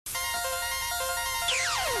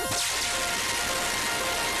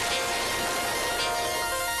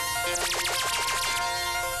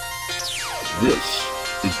This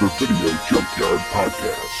is the Video Junkyard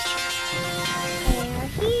Podcast.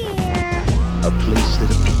 They're here. A place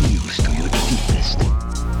that appeals to your deepest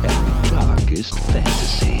and darkest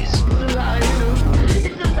fantasies.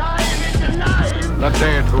 The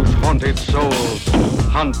dead whose haunted souls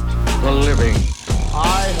hunt the living.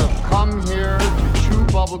 I have come here to chew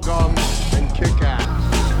bubblegum and kick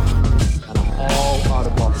ass. And I'm all out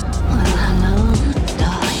of bubblegum.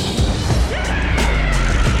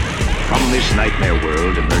 From this nightmare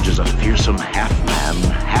world emerges a fearsome half-man,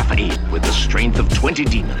 half-ape with the strength of 20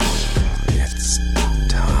 demons. It's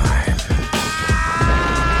time.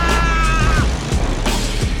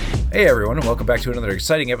 Hey everyone, and welcome back to another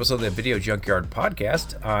exciting episode of the Video Junkyard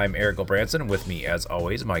Podcast. I'm Eric Branson. With me, as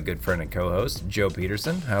always, my good friend and co-host, Joe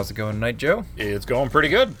Peterson. How's it going tonight, Joe? It's going pretty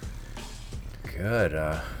good.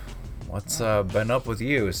 Good. What's been up with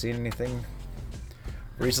you? Seen anything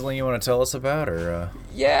recently you want to tell us about, or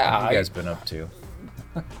what have you guys been up to?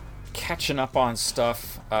 Catching up on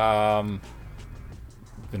stuff. Been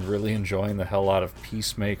really enjoying the hell out of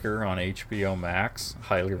Peacemaker on HBO Max.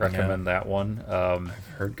 Highly recommend that one. I've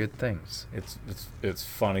heard good things. It's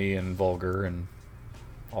funny and vulgar and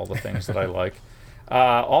all the things that I like.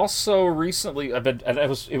 Also, recently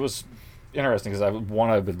it was interesting because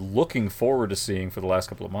one I've been looking forward to seeing for the last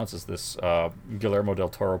couple of months is this Guillermo del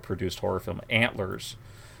Toro produced horror film Antlers,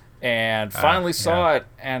 and finally saw it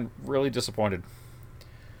and really disappointed.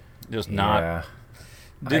 Just not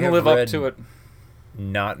didn't live up to it.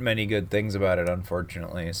 Not many good things about it,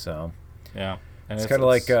 unfortunately. So yeah, and it's kind of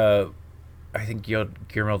like I think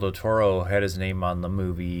Guillermo del Toro had his name on the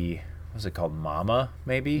movie. What was it called? Mama,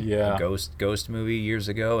 maybe? Yeah. A ghost movie years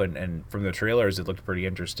ago, and from the trailers it looked pretty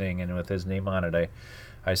interesting, and with his name on it,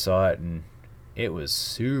 I saw it and it was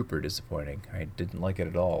super disappointing. I didn't like it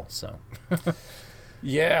at all. So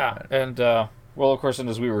yeah, and well, of course, and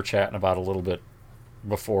as we were chatting about a little bit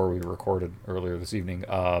before we recorded earlier this evening,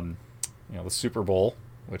 the Super Bowl,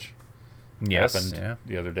 which happened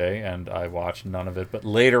the other day, and I watched none of it, but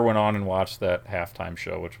later went on and watched that halftime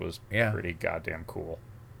show, which was pretty goddamn cool.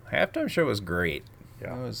 Halftime show was great.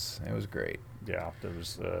 Yeah, it was great. Yeah, there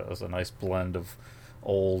was it was a nice blend of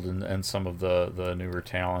old and some of the newer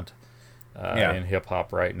talent in hip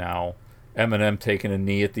hop right now. Eminem taking a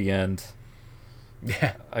knee at the end.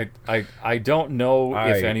 Yeah, I don't know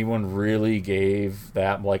if anyone really gave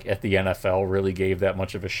that, like at the NFL really gave that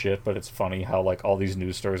much of a shit, but it's funny how like all these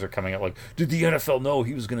news stories are coming out like, did the NFL know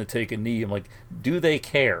he was going to take a knee? I'm like, do they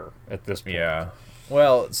care at this point? Yeah.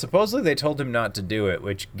 Well, supposedly they told him not to do it,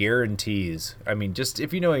 which guarantees. I mean, just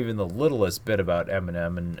if you know even the littlest bit about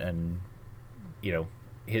Eminem and you know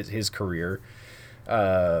his career,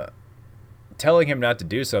 telling him not to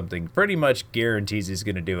do something pretty much guarantees he's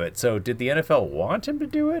going to do it. So did the NFL want him to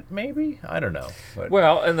do it? Maybe, I don't know. But.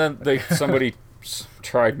 Well, and then somebody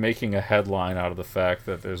tried making a headline out of the fact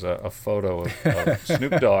that there's a photo of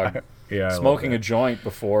Snoop Dogg smoking a joint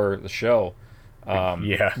before the show.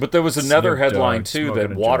 But there was another headline too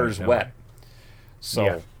that water's wet.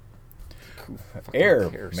 So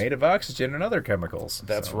air made of oxygen and other chemicals.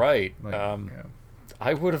 That's right.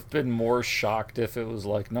 I would have been more shocked if it was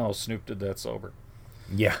like, no, Snoop did that sober.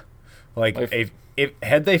 Yeah, like if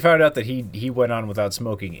had they found out that he went on without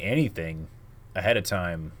smoking anything ahead of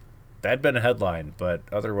time, that'd been a headline. But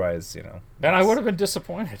otherwise, and I would have been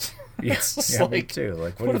disappointed. It's like, me too.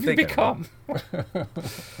 Like, what have you become?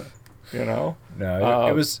 No,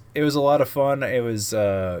 it was a lot of fun. It was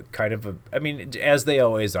kind of as they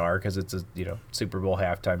always are, because it's a Super Bowl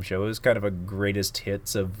halftime show. It was kind of a greatest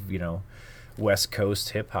hits of West Coast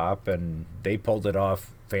hip hop, and they pulled it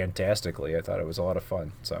off fantastically. I thought it was a lot of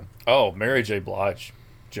fun. So Mary J. Blige,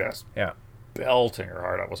 just belting her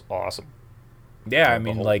heart out, was awesome. Yeah, I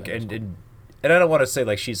mean, like, and I don't want to say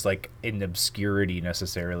like she's like in obscurity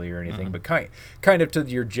necessarily or anything, but kind of to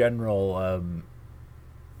your general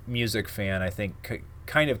music fan, I think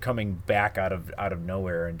kind of coming back out of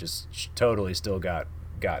nowhere and just totally still got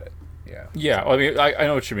it. Yeah. Yeah, I mean, I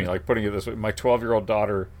know what you mean. Like, putting it this way, my 12-year-old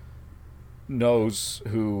daughter knows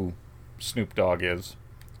who Snoop Dogg is.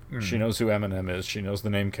 She knows who Eminem is. She knows the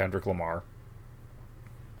name Kendrick Lamar.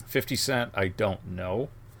 50 Cent, I don't know,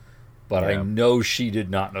 but I know she did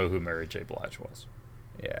not know who Mary J. Blige was.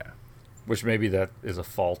 Yeah, which maybe that is a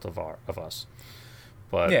fault of us.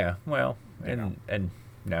 But yeah, well, and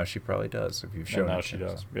now she probably does. If you've shown now it, she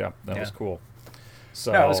does. Yeah, that was cool.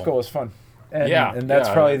 So that was cool. It was fun. And that's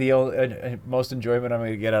probably the only, most enjoyment I'm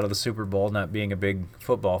going to get out of the Super Bowl, not being a big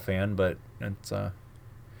football fan, but it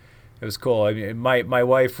was cool. I mean, my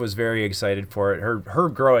wife was very excited for it. Her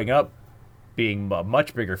growing up being a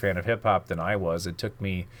much bigger fan of hip hop than I was, it took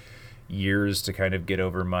me years to kind of get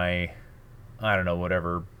over my I don't know,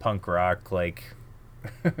 whatever punk rock like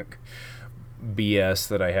BS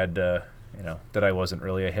that I had to, that I wasn't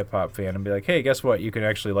really a hip hop fan, and be like, hey, guess what? You can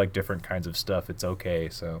actually like different kinds of stuff. It's okay.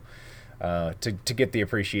 So to get the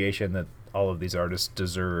appreciation that all of these artists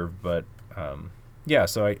deserve. But yeah,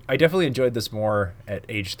 so I definitely enjoyed this more at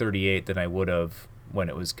age 38 than I would have when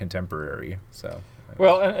it was contemporary. So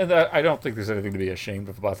well, and I don't think there's anything to be ashamed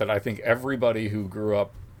of about that. I think everybody who grew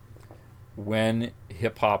up when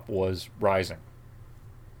hip hop was rising,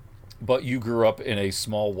 but you grew up in a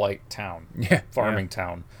small white town, farming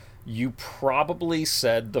town, you probably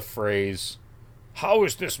said the phrase, "How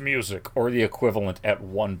is this music?" or the equivalent at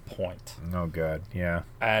one point. Oh God, yeah.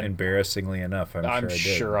 And embarrassingly enough, I'm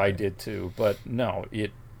sure I did too. But no,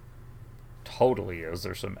 it totally is.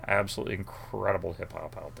 There's some absolutely incredible hip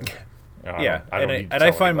hop out there. Yeah,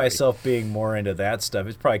 I find myself being more into that stuff.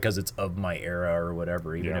 It's probably because it's of my era or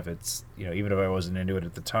whatever. Even if it's even if I wasn't into it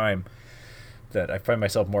at the time, that I find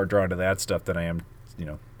myself more drawn to that stuff than I am,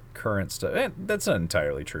 current stuff. And that's not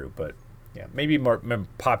entirely true, but yeah, maybe more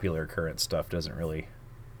popular current stuff doesn't really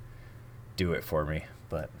do it for me.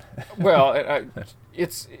 But well,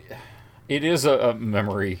 it is a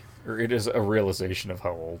memory, or it is a realization of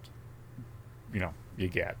how old you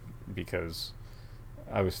get, because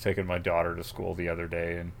I was taking my daughter to school the other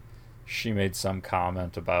day, and she made some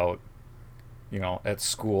comment about, at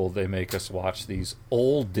school they make us watch these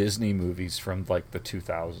old Disney movies from like the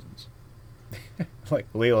 2000s. Like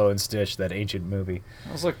Lilo and Stitch, that ancient movie.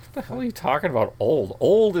 I was like, what the hell are you talking about old?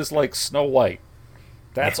 Old is like Snow White.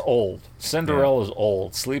 That's old. Cinderella's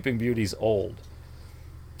old. Sleeping Beauty's old.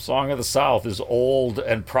 Song of the South is old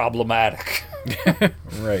and problematic.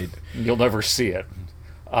 Right. You'll never see it.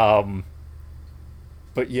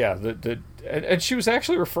 But yeah, and she was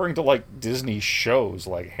actually referring to like Disney shows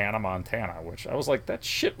like Hannah Montana, which I was like, that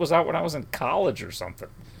shit was out when I was in college or something.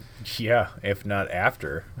 Yeah, if not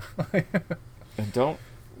after. And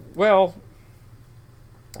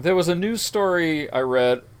there was a news story I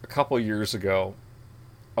read a couple years ago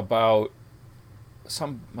about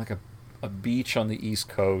some like a beach on the East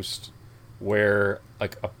Coast where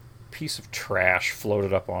like a piece of trash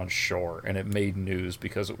floated up on shore, and it made news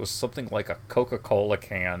because it was something like a Coca-Cola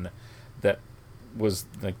can that was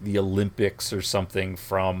like the Olympics or something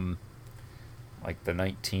from like the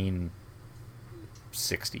 1960s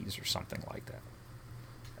or something like that.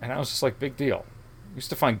 And I was just like, big deal. We used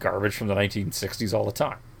to find garbage from the 1960s all the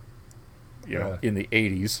time, in the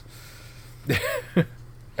 80s.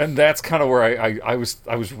 And that's kind of where I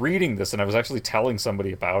was reading this, and I was actually telling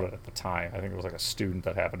somebody about it at the time. I think it was like a student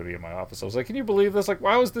that happened to be in my office. I was like, can you believe this? Like,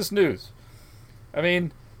 why was this news? I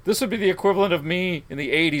mean, this would be the equivalent of me in the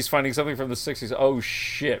 80s finding something from the 60s. Oh,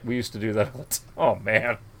 shit, we used to do that all the time. Oh,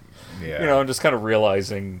 man. Yeah. And just kind of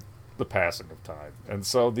realizing the passing of time. And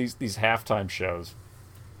so these halftime shows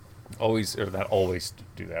not always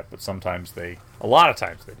do that, but sometimes a lot of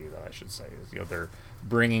times they do that, I should say. They're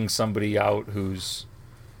bringing somebody out who's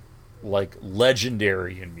like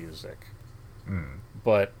legendary in music,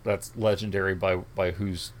 but that's legendary by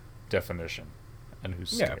whose definition and whose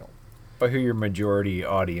scale. By who your majority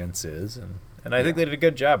audience is, and I think they did a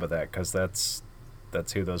good job of that, because that's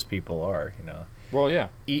who those people are. Well, yeah,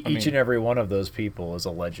 each and every one of those people is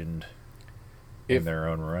a legend in their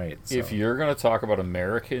own right. So. If you're going to talk about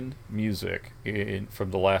American music from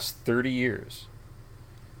the last 30 years,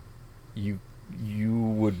 you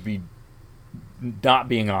would be not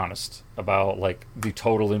being honest about like the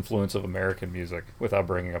total influence of American music without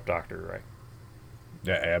bringing up Dr. Dre.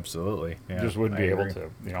 Yeah, absolutely. Yeah, just wouldn't be able to.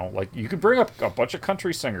 Like you could bring up a bunch of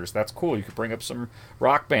country singers. That's cool. You could bring up some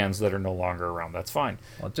rock bands that are no longer around. That's fine.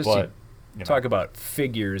 Well, talk about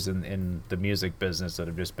figures in the music business that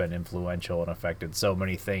have just been influential and affected so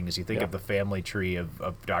many things. You think of the family tree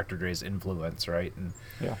of Dr. Dre's influence, right? And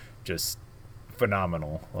just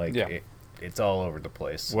phenomenal. Like it's all over the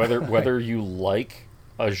place. Whether you like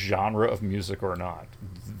a genre of music or not,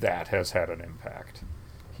 that has had an impact.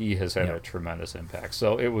 He has had a tremendous impact.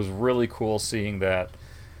 So it was really cool seeing that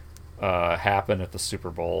happen at the Super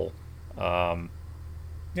Bowl. I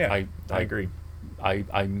agree.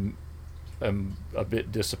 I'm a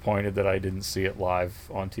bit disappointed that I didn't see it live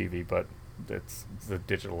on TV, but it's the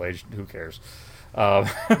digital age. Who cares? I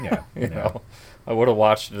would have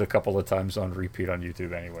watched it a couple of times on repeat on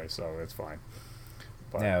YouTube anyway, so it's fine.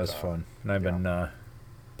 But, it was fun, and I've been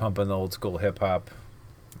pumping the old school hip hop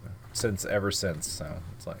ever since. So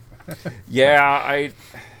it's like,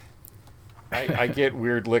 I get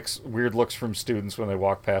weird looks from students when they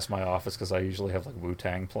walk past my office, because I usually have like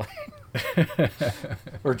Wu-Tang playing,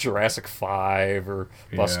 or Jurassic 5, or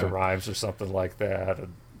Busta Rhymes, or something like that.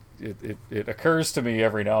 And it occurs to me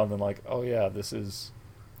every now and then, like, oh yeah, this is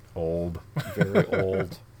Old. very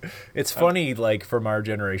old. It's funny, like, from our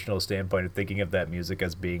generational standpoint of thinking of that music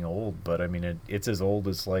as being old, but I mean, it's as old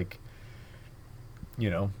as, like, you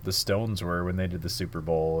know, the Stones were when they did the Super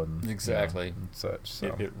Bowl and Exactly. and such.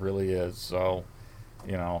 So. It really is. So,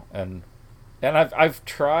 you know, and I've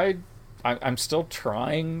tried. I'm still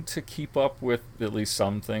trying to keep up with at least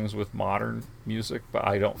some things with modern music, but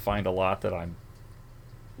I don't find a lot that I'm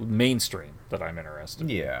mainstream that I'm interested in.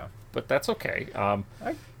 Yeah, but that's okay.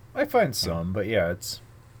 I find some, but yeah, it's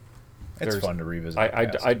fun to revisit.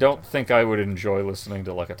 I don't think I would enjoy listening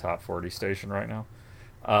to like a top 40 station right now.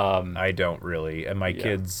 I don't really, and my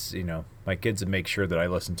kids, you know, make sure that I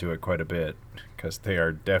listen to it quite a bit because they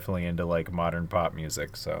are definitely into like modern pop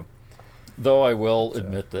music. So, though I will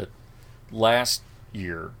admit that last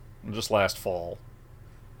year, just last fall,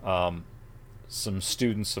 some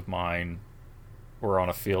students of mine were on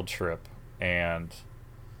a field trip and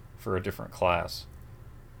for a different class,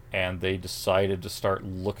 and they decided to start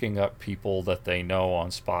looking up people that they know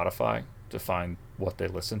on Spotify to find what they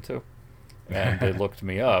listen to. And they looked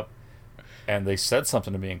me up, and they said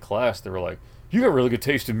something to me in class. They were like, "You got really good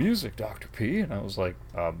taste in music, Dr. P." And I was like,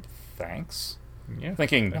 thanks. Yeah.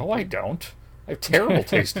 Thinking, no, I don't. I have terrible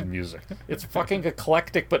taste in music. It's fucking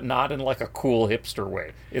eclectic, but not in like a cool hipster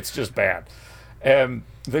way. It's just bad. And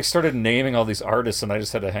they started naming all these artists, and I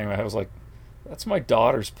just had to hang my head. I was like, that's my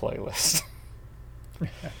daughter's playlist.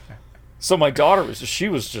 So my daughter she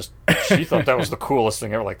thought that was the coolest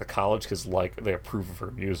thing ever, like the college kids, like, they approve of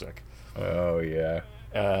her music. Oh yeah.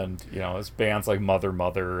 And you know, it's bands like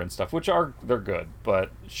Mother and stuff, which they're good,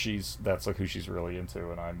 but that's like who she's really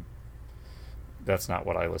into, and that's not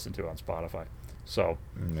what I listen to on Spotify. So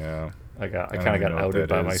no, I kind of got outed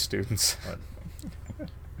by my students.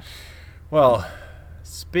 Well,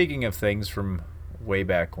 speaking of things from way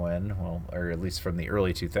back when, well, or at least from the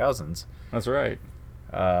early 2000s. That's right.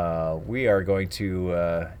 We are going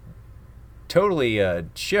to totally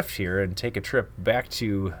shift here and take a trip back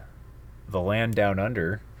to the land down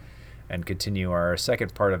under and continue our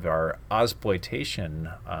second part of our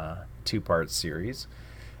Ozploitation two-part series.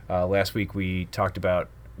 Last week we talked about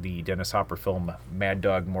the Dennis Hopper film Mad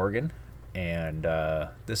Dog Morgan, and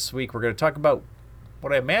this week we're going to talk about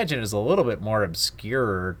what I imagine is a little bit more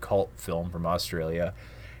obscure cult film from Australia,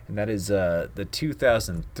 and that is the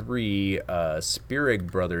 2003 Spierig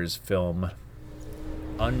Brothers film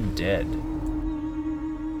Undead.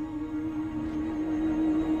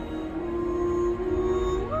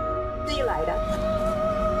 See you later.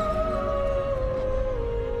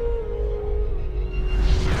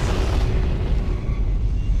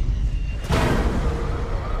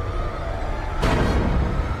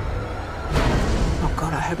 Oh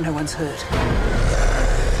God, I hope no one's hurt.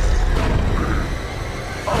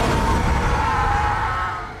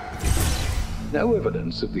 No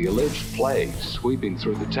evidence of the alleged plague sweeping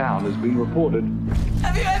through the town has been reported.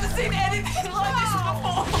 Have you ever seen anything like this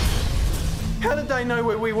before? How did they know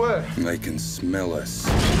where we were? They can smell us.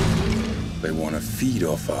 They want to feed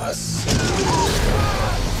off us.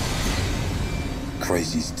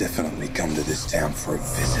 Crazies definitely come to this town for a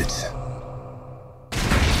visit.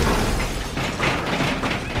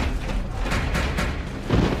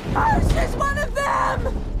 Oh, she's one of them!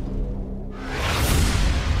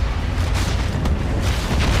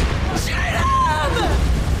 Shoot him!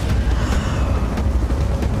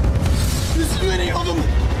 You see any of them?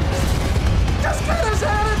 Just get us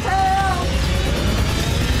out of town!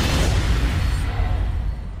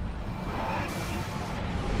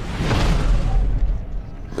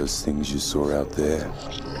 Those things you saw out there,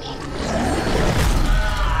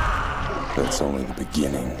 that's only the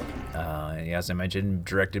beginning. As I mentioned,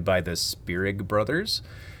 directed by the Spierig Brothers,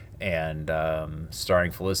 and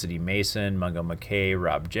starring Felicity Mason, Mungo McKay,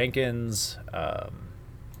 Rob Jenkins.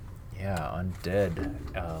 Undead.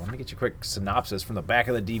 Let me get you a quick synopsis from the back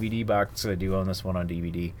of the DVD box. I do own this one on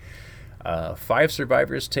DVD. 5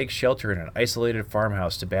 survivors take shelter in an isolated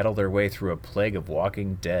farmhouse to battle their way through a plague of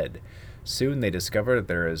walking dead. Soon they discover that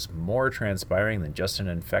there is more transpiring than just an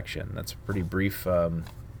infection. That's a pretty brief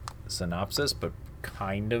synopsis, but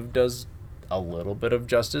kind of does a little bit of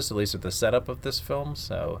justice, at least with the setup of this film.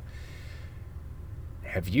 So,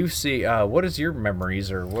 have you seen? What is your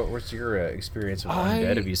memories, or what was your experience with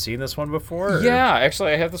Undead? Have you seen this one before? Or? Yeah,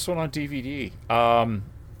 actually, I have this one on DVD.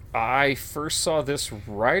 I first saw this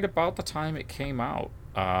right about the time it came out.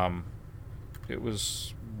 It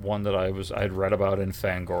was one that I'd read about in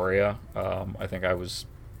Fangoria. I think I was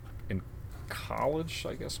in college,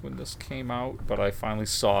 I guess, when this came out, but I finally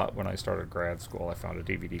saw it when I started grad school. I found a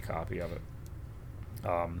DVD copy of it.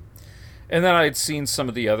 And then I'd seen some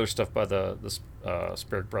of the other stuff by the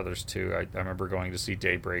Spirit Brothers too. I remember going to see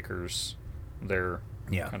Daybreakers, their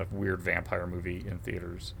kind of weird vampire movie in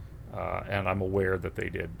theaters. And I'm aware that they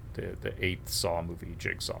did the 8th Saw movie,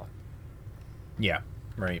 Jigsaw. Yeah,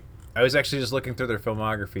 right. I was actually just looking through their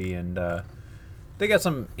filmography, and they got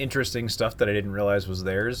some interesting stuff that I didn't realize was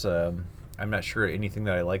theirs. I'm not sure anything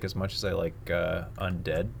that I like as much as I like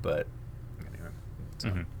Undead, but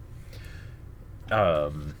anyway.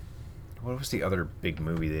 What was the other big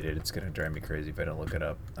movie they did? It's going to drive me crazy if I don't look it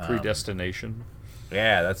up. Predestination.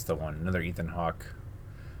 Yeah, that's the one. Another Ethan Hawke.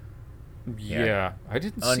 Yeah, I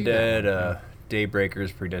didn't see that. Undead,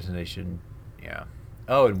 Daybreakers, Predestination. Yeah.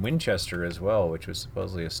 Oh, and Winchester as well, which was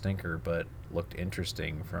supposedly a stinker, but looked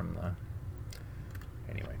interesting from the...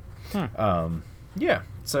 Anyway. Yeah,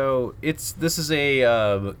 so this is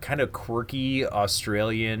a kind of quirky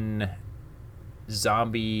Australian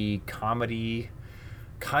zombie comedy,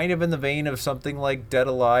 kind of in the vein of something like Dead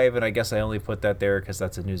Alive, and I guess I only put that there because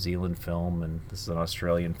that's a New Zealand film and this is an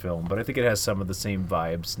Australian film, but I think it has some of the same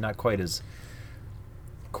vibes. Not quite as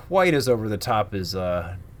over the top as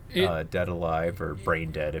Dead Alive or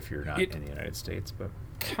Brain Dead if you're not in the United States, but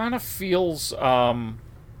kind of feels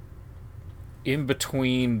in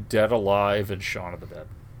between Dead Alive and Shaun of the Dead.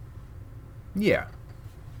 Yeah.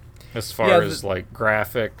 As far as like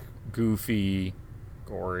graphic, goofy,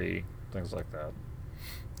 gory, things like that.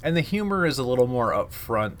 And the humor is a little more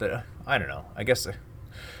upfront. That I don't know. I guess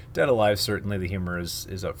Dead Alive, certainly the humor is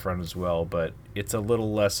upfront as well, but it's a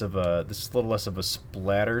little less of a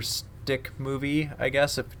splatter stick movie, I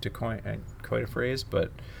guess, if to coin a phrase,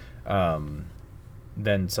 but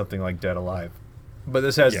than something like Dead Alive. But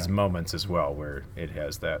this has its moments as well where it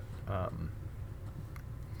has that.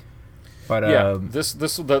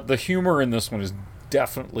 The humor in this one is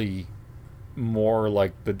definitely more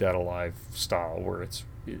like the Dead Alive style, where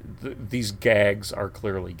these gags are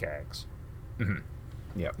clearly gags.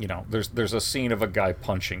 Mm-hmm. Yeah, you know, there's a scene of a guy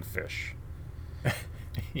punching fish.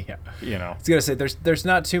 Yeah, you know, I was gonna say there's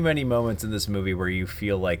not too many moments in this movie where you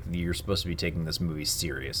feel like you're supposed to be taking this movie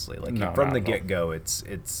seriously. Like from the get go, it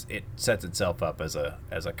sets itself up as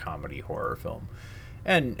a comedy horror film,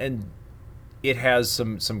 and it has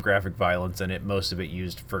some graphic violence in it. Most of it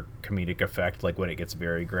used for comedic effect. Like when it gets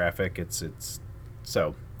very graphic, it's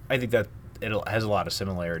so I think that it has a lot of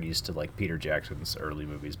similarities to like Peter Jackson's early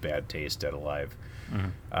movies, Bad Taste, Dead Alive,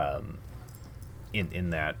 in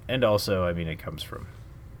that, and also I mean it comes from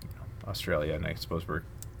Australia, and I suppose we're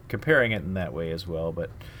comparing it in that way as well. But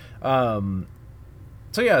so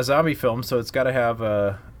yeah, a zombie film, so it's got to have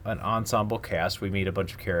an ensemble cast. We meet a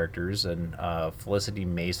bunch of characters, and Felicity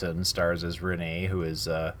Mason stars as Renee, who is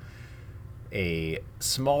a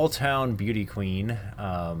small town beauty queen,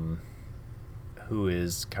 who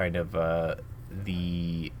is kind of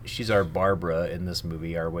she's our Barbara in this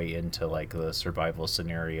movie, our way into like the survival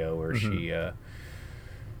scenario where she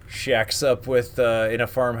shacks up with in a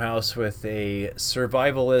farmhouse with a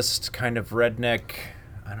survivalist kind of redneck.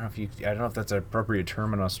 I don't know if that's an appropriate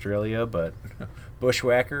term in Australia, but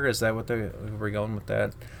bushwhacker, is that what we're going with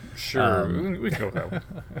that? Sure, we can go with that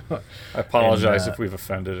one. I apologize if we've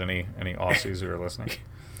offended any Aussies who are listening.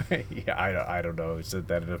 Yeah, I don't know. Is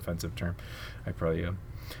that an offensive term? I probably am.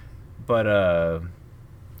 But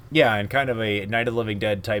yeah, and kind of a Night of the Living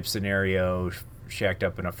Dead type scenario, shacked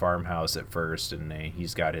up in a farmhouse at first, and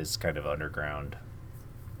he's got his kind of underground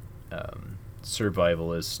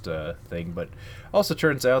survivalist thing, but also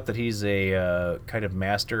turns out that he's a kind of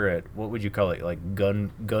master at, what would you call it, like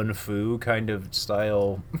gun fu kind of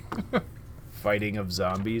style fighting of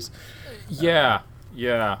zombies. Yeah.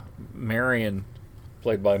 Marion,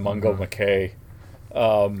 played by Mungo McKay.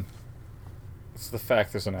 It's the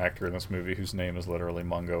fact there's an actor in this movie whose name is literally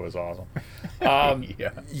Mungo is awesome. He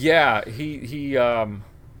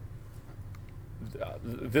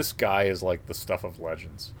this guy is like the stuff of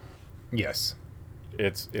legends. Yes.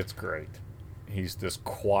 It's great. He's this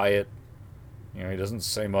quiet, he doesn't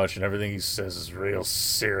say much, and everything he says is real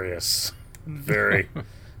serious, very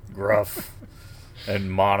gruff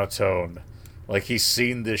and monotone. Like he's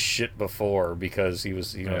seen this shit before because he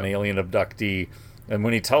was an alien abductee. And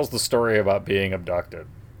when he tells the story about being abducted,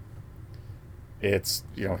 it's,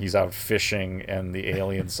 he's out fishing and the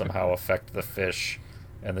aliens somehow affect the fish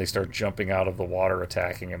and they start jumping out of the water,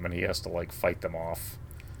 attacking him, and he has to like fight them off,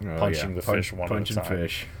 punching the fish one at a time.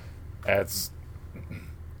 Fish.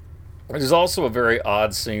 There's also a very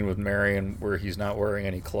odd scene with Marion where he's not wearing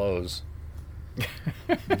any clothes,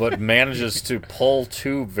 but manages to pull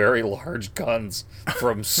two very large guns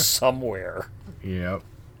from somewhere. Yep.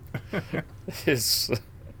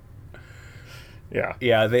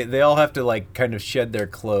 Yeah, they all have to like kind of shed their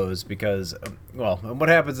clothes because, well, what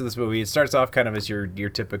happens in this movie? It starts off kind of as your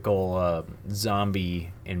typical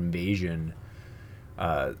zombie invasion,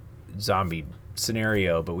 zombie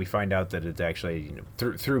scenario, but we find out that it's actually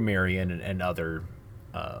through Marion and other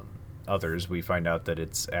others. We find out that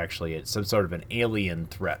it's actually some sort of an alien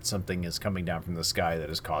threat. Something is coming down from the sky that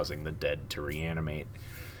is causing the dead to reanimate,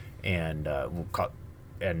 and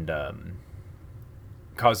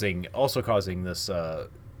causing this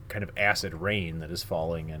kind of acid rain that is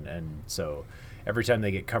falling, and so every time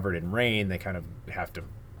they get covered in rain, they kind of have to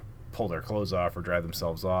pull their clothes off or dry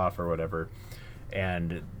themselves off or whatever.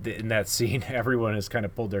 And in that scene, everyone has kind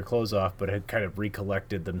of pulled their clothes off, but had kind of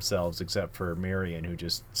recollected themselves, except for Marion, who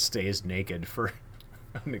just stays naked for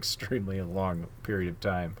an extremely long period of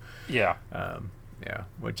time. Yeah.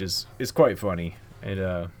 Which is quite funny.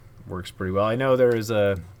 It works pretty well. I know there is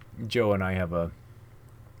Joe and I have a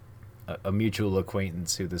mutual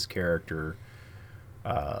acquaintance who this character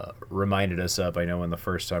reminded us of. I know when the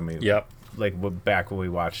first time back when we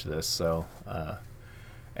watched this. So,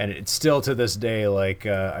 and it's still to this day, like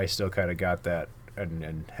I still kind of got that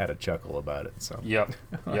and had a chuckle about it. So. Yep.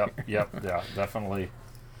 Yeah, definitely.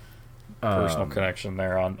 Personal connection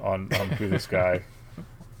there on who this guy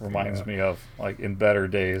reminds me of. Like in better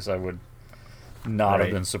days, I would not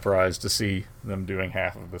have been surprised to see them doing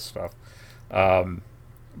half of this stuff.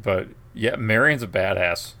 But yeah, Marion's a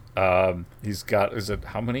badass. He's got, is it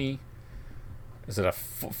a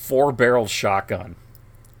 4-barreled shotgun?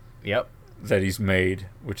 Yep. That he's made,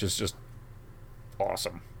 which is just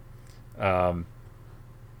awesome. And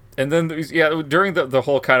then during the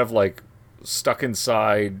whole kind of like stuck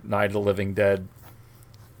inside Night of the Living Dead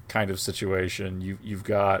kind of situation, you've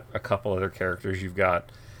got a couple other characters. You've got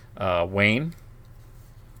Wayne,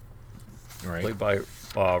 played by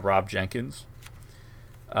Rob Jenkins.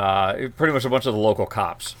 Pretty much a bunch of the local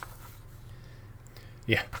cops.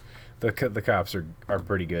 Yeah, the cops are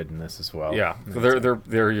pretty good in this as well. Yeah,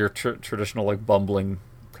 they're your traditional like bumbling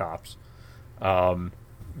cops,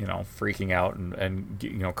 freaking out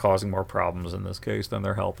and causing more problems in this case than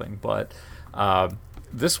they're helping. But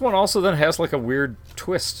this one also then has like a weird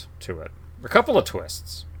twist to it, a couple of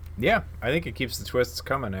twists. Yeah, I think it keeps the twists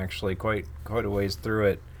coming actually quite a ways through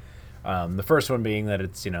it. The first one being that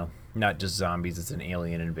it's not just zombies, it's an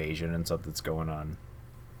alien invasion and stuff that's going on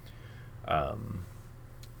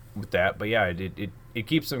with that. But yeah, it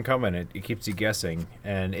keeps them coming. It keeps you guessing.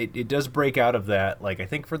 And it does break out of that, like I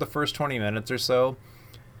think for the first 20 minutes or so.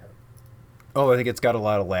 I think it's got a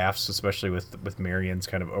lot of laughs, especially with Marion's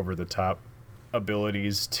kind of over-the-top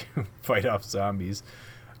abilities to fight off zombies.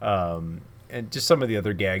 And just some of the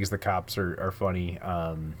other gags, the cops are funny.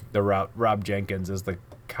 The Rob Jenkins is the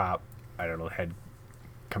cop, I don't know, head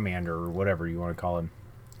commander or whatever you want to call him,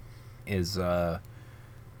 is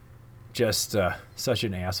just such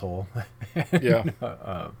an asshole. Yeah.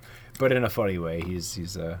 But in a funny way.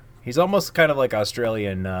 He's almost kind of like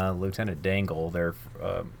Australian Lieutenant Dangle there.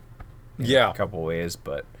 In a couple ways,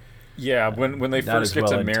 but when they first get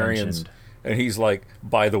to Marion's and he's like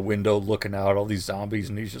by the window looking out all these zombies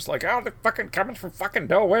and he's just like, oh, they're fucking coming from fucking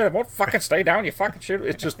nowhere, they won't fucking stay down, you fucking shit.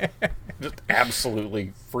 It's just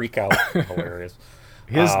absolutely freak out hilarious.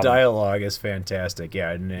 His dialogue is fantastic,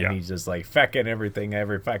 and he's just like fucking everything,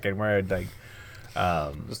 every fucking word, like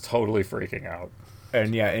just totally freaking out.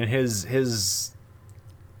 And and his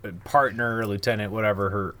partner, lieutenant,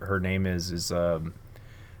 whatever her name is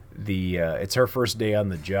it's her first day on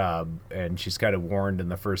the job, and she's kind of warned in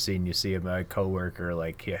the first scene you see him, a coworker,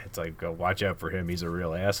 like, it's like, go watch out for him, he's a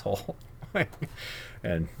real asshole.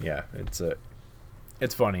 And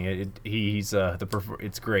it's funny.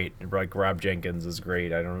 It's great. Like Rob Jenkins is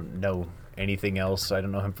great. I don't know anything else. I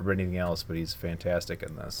don't know him for anything else, but he's fantastic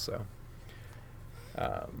in this. So,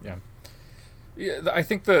 I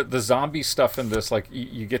think the zombie stuff in this, like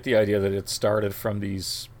you get the idea that it started from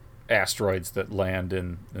these asteroids that land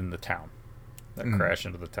in the town, that crash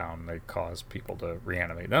into the town. They cause people to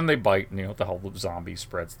reanimate. Then they bite, and the whole zombie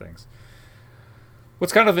spreads things.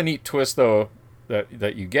 What's kind of a neat twist, though,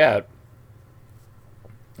 that you get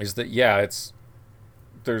is that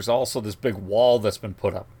there's also this big wall that's been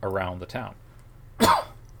put up around the town,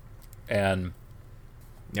 and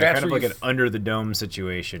kind of like an under the dome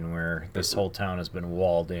situation where this whole town has been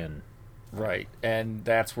walled in. Right, and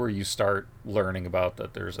that's where you start learning about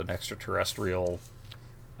that there's an extraterrestrial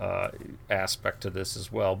aspect to this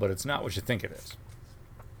as well, but it's not what you think it is,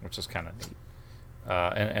 which is kind of neat,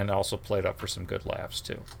 and also played up for some good laughs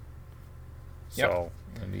too. So,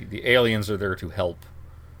 and the aliens are there to help,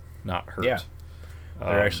 not hurt.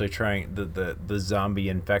 They're actually trying the zombie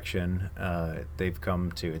infection. They've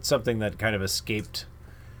come to. It's something that kind of escaped,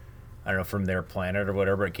 I don't know, from their planet or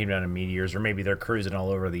whatever. It came down in meteors, or maybe they're cruising all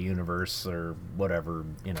over the universe or whatever.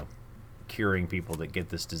 Curing people that get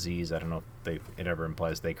this disease. I don't know if it ever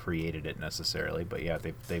implies they created it necessarily, but yeah,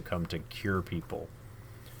 they've come to cure people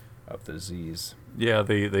of the disease. Yeah,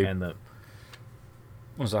 they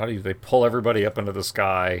pull everybody up into the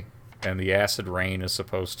sky, and the acid rain is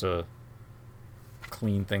supposed to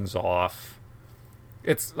clean things off.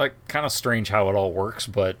 It's like kind of strange how it all works,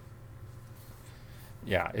 but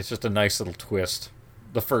yeah, it's just a nice little twist.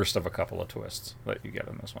 The first of a couple of twists that you get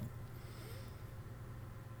in this one.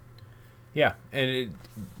 Yeah, and it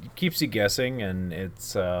keeps you guessing, and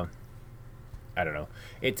it's I don't know.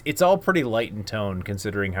 It's all pretty light in tone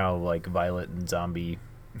considering how like violent and zombie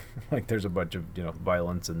like there's a bunch of,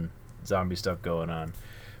 violence and zombie stuff going on.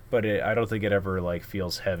 But I don't think it ever like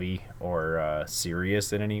feels heavy or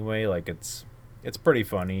serious in any way. Like it's pretty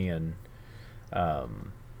funny, and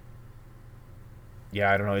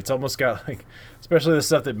yeah, I don't know. It's almost got like, especially the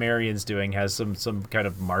stuff that Marion's doing has some kind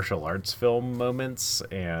of martial arts film moments,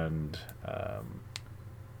 and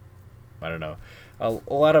I don't know, a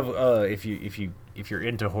lot of if you're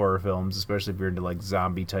into horror films, especially if you're into like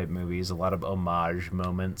zombie type movies, a lot of homage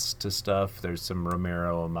moments to stuff. There's some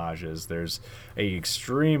Romero homages. There's a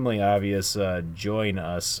extremely obvious Join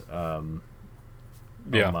Us homage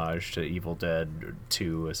to Evil Dead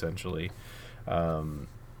 2, essentially. It's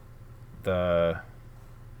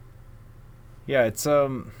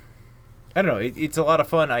I don't know. It's a lot of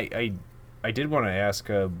fun. I did want to ask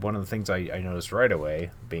one of the things I noticed right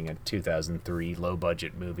away, being a 2003 low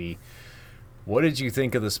budget movie. What did you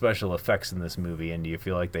think of the special effects in this movie, and do you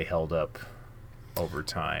feel like they held up over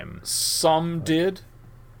time? Some did.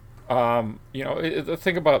 The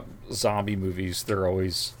thing about zombie movies,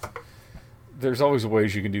 there's always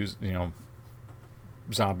ways you can do,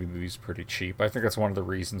 zombie movies pretty cheap. I think that's one of the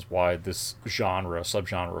reasons why this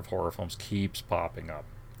subgenre of horror films keeps popping up.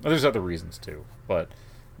 There's other reasons too, but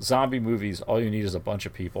zombie movies, all you need is a bunch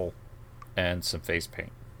of people and some face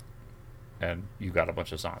paint, and you got a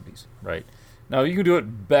bunch of zombies, right? Now you can do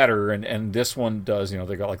it better, and this one does.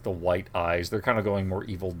 They got like the white eyes. They're kind of going more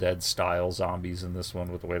Evil Dead style zombies in this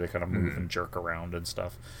one, with the way they kind of move and jerk around and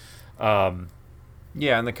stuff.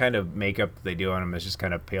 Yeah, and the kind of makeup they do on them is just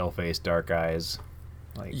kind of pale face, dark eyes.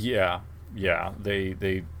 Like, yeah,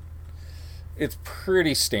 they it's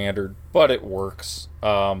pretty standard, but it works.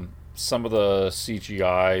 Some of the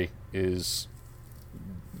CGI is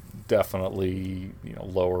definitely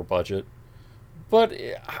lower budget, but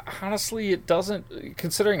honestly, it doesn't.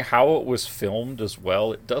 Considering how it was filmed as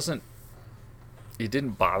well, it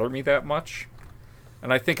didn't bother me that much,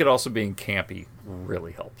 and I think it also being campy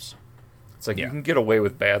really helps. It's like you can get away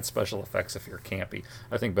with bad special effects if you're campy.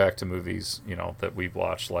 I think back to movies, that we've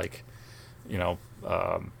watched, like,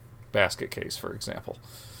 Basket Case, for example,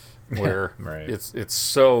 where right. it's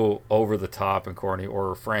so over the top and corny,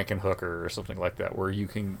 or Frankenhooker or something like that, where you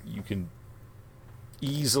can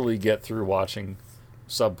easily get through watching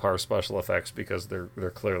subpar special effects because they're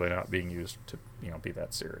clearly not being used to be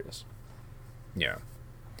that serious. Yeah,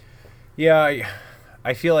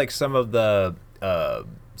 I feel like some of the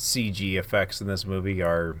CG effects in this movie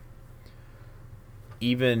are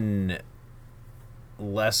even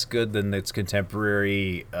less good than its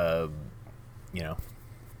contemporary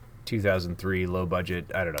 2003 low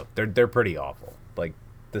budget. I don't know, they're pretty awful. Like,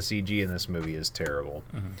 the CG in this movie is terrible.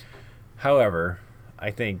 However, I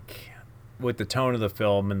think with the tone of the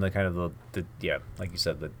film and the kind of the like you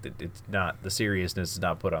said, that it's not, the seriousness is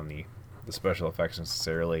not put on the special effects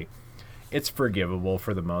necessarily, it's forgivable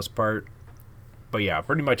for the most part. But yeah,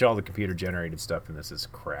 pretty much all the computer generated stuff in this is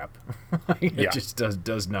crap. It just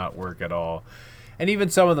does not work at all. And even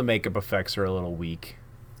some of the makeup effects are a little weak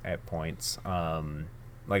at points.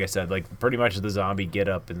 Like I said, like pretty much the zombie get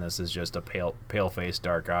up in this is just a pale face,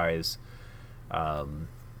 dark eyes.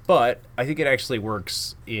 But I think it actually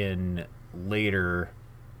works in later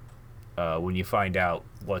when you find out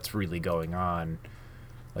what's really going on.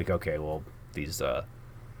 Like, okay, well, these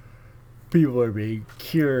people are being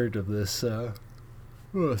cured of this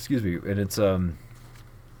excuse me, and it's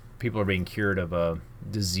people are being cured of a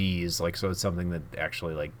disease, like, so it's something that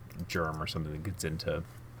actually, like, germ or something that gets into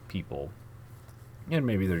people, and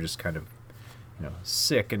maybe they're just kind of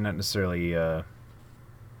sick and not necessarily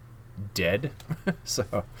dead.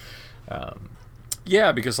 So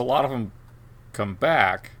yeah, because a lot of them come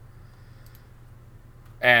back,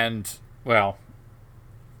 and well,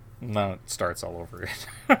 then it starts all over again.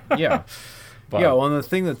 Yeah. But, yeah, well, and the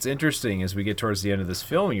thing that's interesting is we get towards the end of this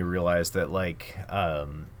film, you realize that, like,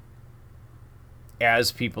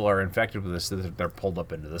 as people are infected with this, they're pulled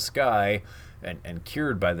up into the sky and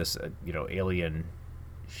cured by this, alien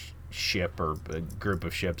ship or a group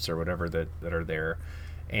of ships or whatever that are there.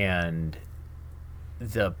 And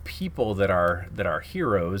the people that are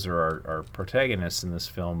heroes or are protagonists in this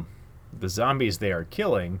film, the zombies they are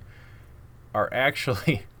killing, are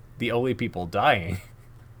actually the only people dying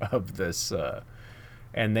of this.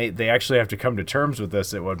 And they actually have to come to terms with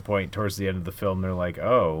this at one point towards the end of the film. They're like,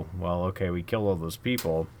 oh, well, okay, we killed all those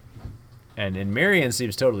people. And Marion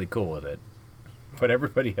seems totally cool with it. But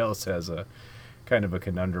everybody else has a kind of a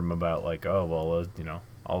conundrum about like, oh, well,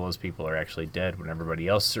 all those people are actually dead when everybody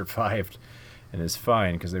else survived and is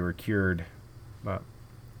fine because they were cured.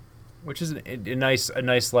 Which is a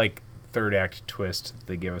nice like third act twist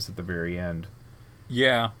they give us at the very end.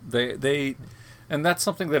 Yeah, they and that's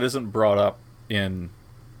something that isn't brought up in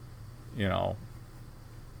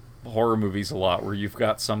horror movies a lot, where you've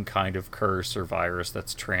got some kind of curse or virus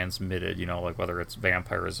that's transmitted, like whether it's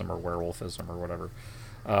vampirism or werewolfism or whatever.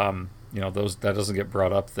 That doesn't get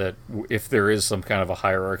brought up, that if there is some kind of a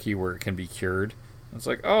hierarchy where it can be cured, it's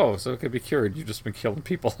like, oh, so it can be cured. You've just been killing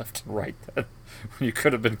people left and right then. You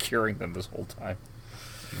could have been curing them this whole time.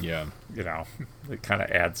 Yeah. It kind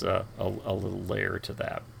of adds a little layer to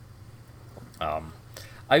that.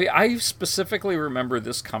 I specifically remember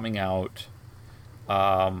this coming out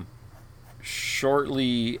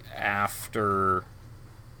shortly after.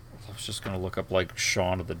 I was just going to look up like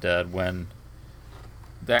Shaun of the Dead, when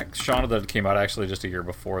that Shaun of the Dead came out actually just a year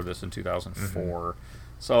before this in 2004. Mm-hmm.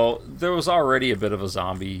 So there was already a bit of a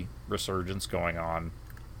zombie resurgence going on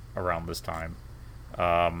around this time.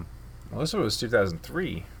 Well, this was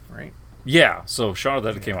 2003, right? Yeah, so Shaun of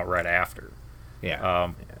the Dead came out right after.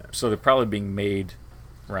 Yeah. So they're probably being made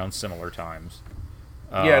around similar times.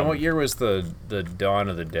 And what year was the Dawn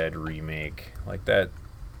of the Dead remake? Like that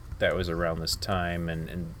was around this time,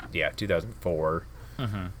 and 2004.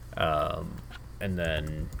 Mm-hmm. And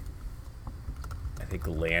then I think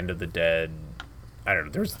Land of the Dead. I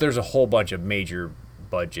don't know. There's a whole bunch of major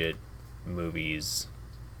budget movies,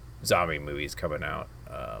 zombie movies coming out.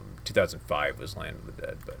 2005 was Land of the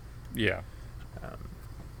Dead, but yeah.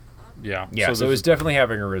 So it was definitely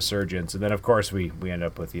having a resurgence, and then of course we end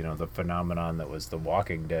up with the phenomenon that was the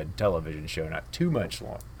Walking Dead television show not too much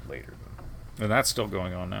later. And that's still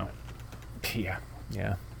going on now.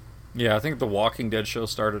 Yeah. I think the Walking Dead show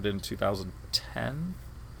started in 2010.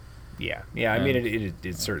 Yeah. I mean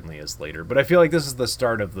it certainly is later, but I feel like this is the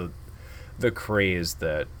start of the craze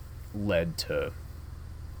that led to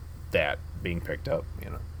that being picked up.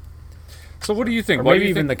 So what do you think? Or maybe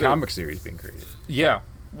even the comic series being created. Yeah.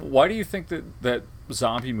 Why do you think that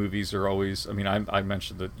zombie movies are always... I mean, I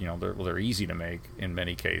mentioned that, they're easy to make in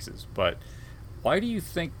many cases, but why do you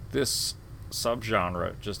think this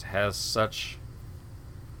subgenre just has such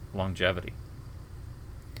longevity?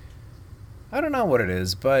 I don't know what it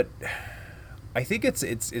is, but I think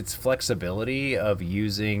it's flexibility of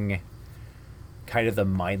using kind of the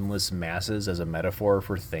mindless masses as a metaphor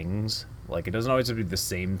for things. Like, it doesn't always have to be the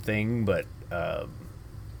same thing, but...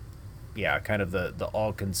 kind of the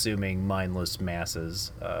all-consuming, mindless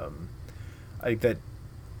masses. I think that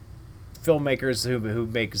filmmakers who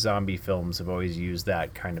make zombie films have always used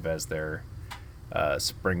that kind of as their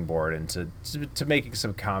springboard into to making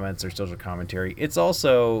some comments or social commentary. It's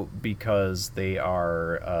also because they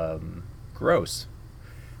are gross.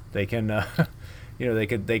 They can,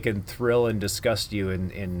 they can thrill and disgust you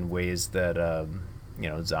in ways that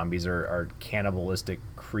zombies are cannibalistic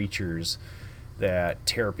creatures that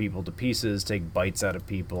tear people to pieces, take bites out of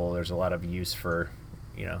people. There's a lot of use for,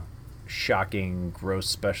 shocking, gross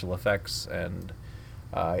special effects, and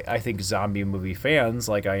I think zombie movie fans,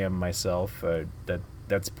 like I am myself,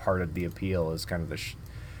 that's part of the appeal, is kind of the,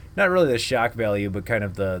 not really the shock value, but kind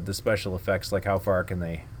of the special effects. Like how far can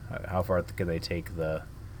they take the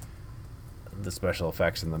special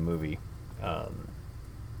effects in the movie?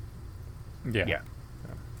 Yeah.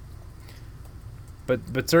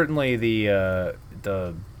 But certainly the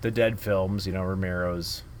Dead films,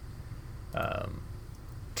 Romero's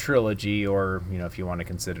trilogy, or if you want to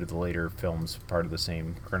consider the later films part of the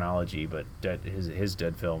same chronology, but his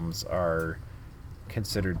Dead films are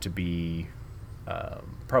considered to be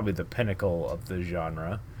probably the pinnacle of the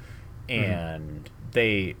genre, and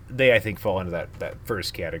they I think fall into that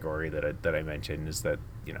first category that I mentioned, is that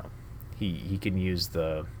he can use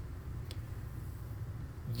the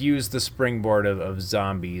springboard of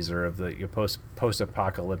zombies, or of the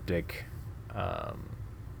post-apocalyptic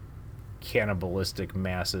cannibalistic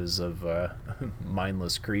masses of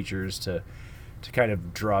mindless creatures to kind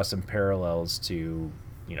of draw some parallels to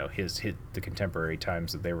his the contemporary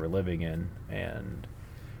times that they were living in. And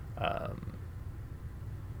I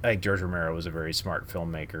think George Romero was a very smart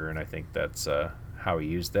filmmaker, and I think that's how he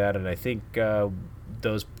used that. And I think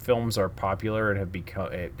those films are popular and have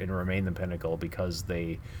become and remain the pinnacle because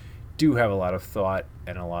they do have a lot of thought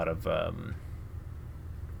and a lot of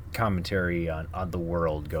commentary on the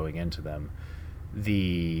world going into them.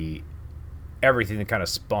 Everything that kind of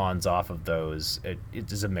spawns off of those, it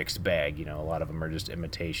is a mixed bag. A lot of them are just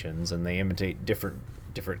imitations, and they imitate different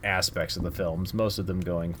aspects of the films, most of them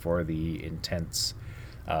going for the intense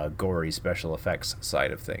gory special effects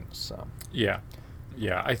side of things. So yeah,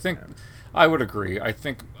 I think I would agree. I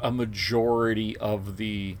think a majority of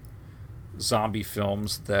the zombie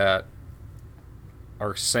films that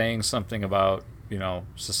are saying something about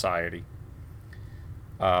society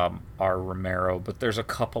are Romero, but there's a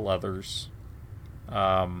couple others.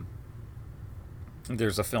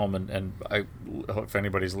 There's a film, and I, if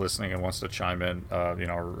anybody's listening and wants to chime in,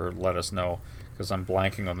 or let us know, because I'm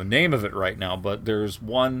blanking on the name of it right now, but there's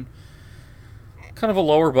one kind of a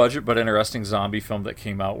lower budget but interesting zombie film that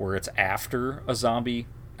came out where it's after a zombie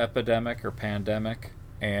epidemic or pandemic,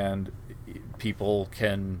 and people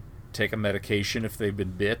can take a medication if they've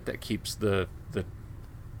been bit that keeps the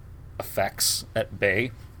effects at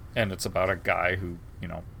bay, and it's about a guy who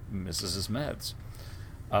misses his meds.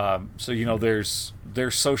 So there's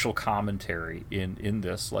social commentary in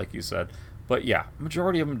this, like you said, but yeah,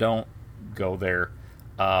 majority of them don't go there.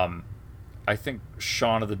 I think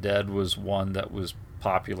Shaun of the Dead was one that was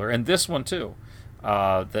popular, and this one too,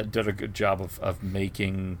 that did a good job of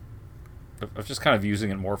making, of just kind of using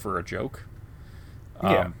it more for a joke.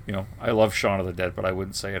 I love Shaun of the Dead, but I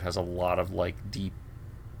wouldn't say it has a lot of deep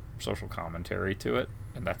social commentary to it,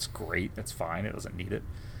 and that's great. That's fine. It doesn't need it.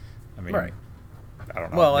 I mean, right. I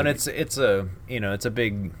don't know. Well, maybe. And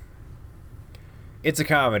it's a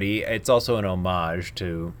comedy. It's also an homage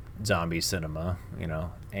to zombie cinema,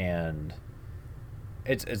 and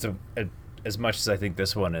it's as much as I think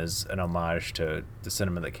this one is an homage to the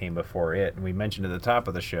cinema that came before it. And we mentioned at the top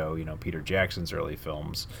of the show, Peter Jackson's early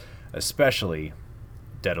films, especially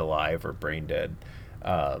Dead Alive or Brain Dead.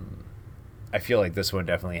 I feel like this one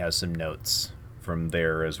definitely has some notes from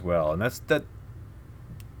there as well, and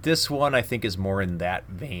this one I think is more in that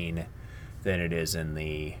vein than it is in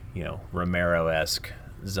the Romero-esque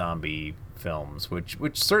zombie films, which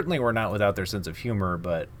certainly were not without their sense of humor,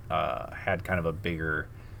 but had kind of a bigger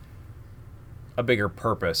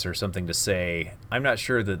purpose or something to say. I'm not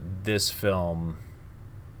sure that this film,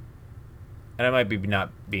 and I might be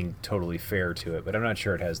not being totally fair to it, but I'm not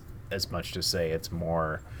sure it has as much to say. It's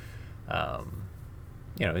more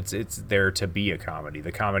it's there to be a comedy.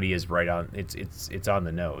 The comedy is right on. It's on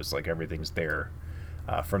the nose. Like everything's there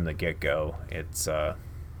from the get go. It's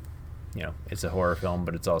it's a horror film,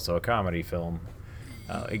 but it's also a comedy film.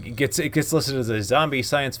 It gets listed as a zombie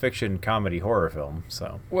science fiction comedy horror film.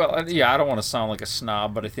 So I don't want to sound like a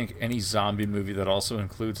snob, but I think any zombie movie that also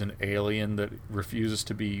includes an alien that refuses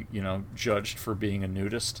to be judged for being a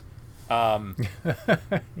nudist,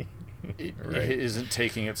 it isn't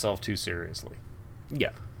taking itself too seriously.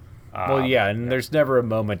 Yeah. And there's never a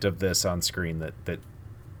moment of this on screen that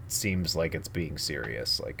seems like it's being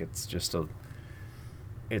serious. Like it's just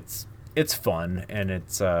it's fun, and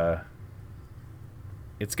it's got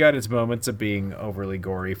its moments of being overly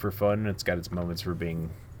gory for fun, and it's got its moments for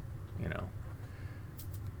being,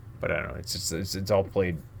 but I don't know. It's all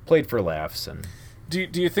played for laughs. And do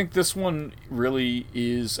you think this one really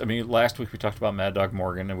is? I mean, last week we talked about Mad Dog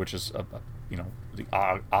Morgan, which is the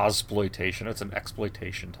Ozploitation. It's an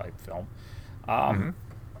exploitation type film.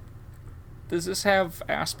 Does this have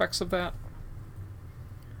aspects of that?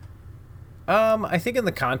 I think in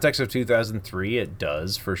the context of 2003, it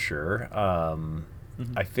does for sure.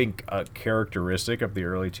 I think a characteristic of the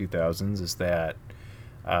early 2000s is that,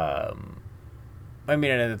 I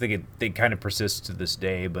think they kind of persist to this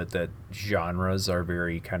day, but that genres are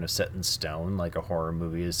very kind of set in stone. Like a horror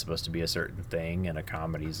movie is supposed to be a certain thing, and a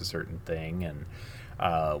comedy is a certain thing, and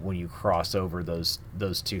when you cross over those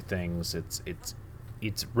two things,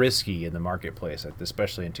 it's risky in the marketplace,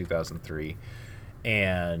 especially in 2003,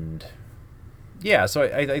 and. Yeah, so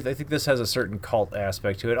I think this has a certain cult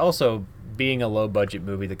aspect to it. Also, being a low-budget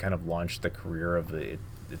movie that kind of launched the career of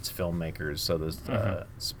its filmmakers. So those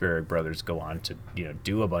Spielberg brothers go on to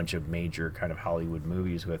do a bunch of major kind of Hollywood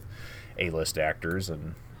movies with A-list actors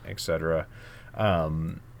and etc.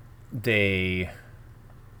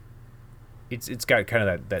 It's got kind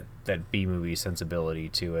of that B-movie sensibility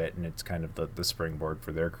to it, and it's kind of the springboard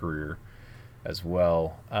for their career as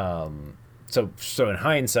well. So in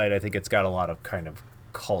hindsight, I think it's got a lot of kind of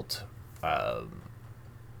cult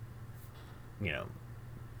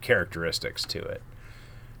characteristics to it.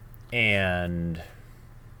 And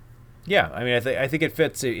yeah, I mean, I think it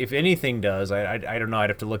fits. If anything does, I don't know. I'd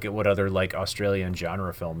have to look at what other like Australian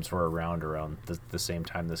genre films were around the same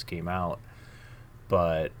time this came out.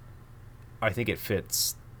 But I think it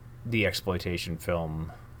fits the exploitation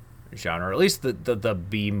film genre, or at least the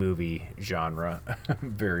B movie genre,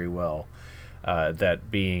 very well. That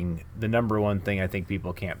being the number one thing I think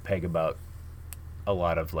people can't peg about a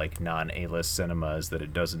lot of like non-A-list cinema is that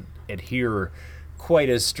it doesn't adhere quite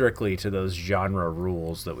as strictly to those genre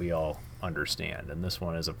rules that we all understand, and this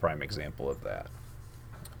one is a prime example of that.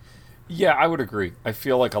 Yeah, I would agree. I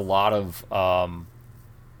feel like a lot of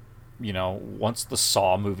once the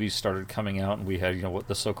Saw movies started coming out and we had what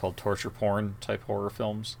the so-called torture porn type horror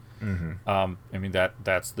films, I mean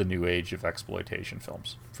that's the new age of exploitation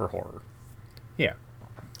films for horror. Yeah.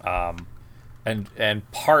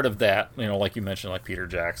 And part of that, like you mentioned, like Peter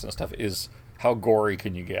Jackson and stuff, is how gory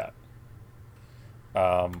can you get?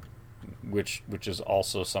 Which is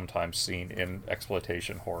also sometimes seen in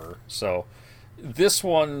exploitation horror. So this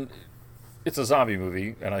one, it's a zombie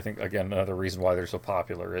movie, and I think again another reason why they're so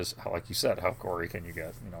popular is how, like you said, how gory can you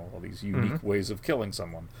get? All these unique ways of killing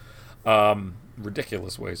someone,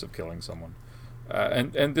 ridiculous ways of killing someone,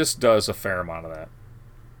 and this does a fair amount of that.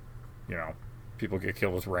 People get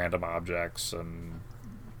killed with random objects, and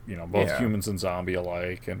both humans and zombie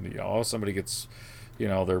alike, and somebody gets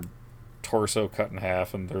their torso cut in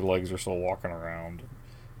half and their legs are still walking around.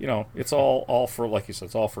 It's all for, like you said,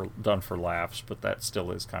 it's all done for laughs, but that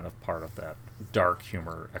still is kind of part of that dark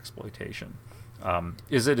humor exploitation.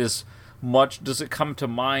 Is it as much? Does it come to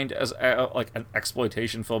mind as like an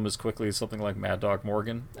exploitation film as quickly as something like Mad Dog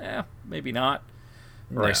Morgan? Maybe not.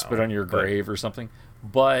 Or I Spit on Your Grave or something.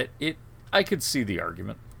 But I could see the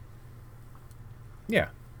argument. Yeah,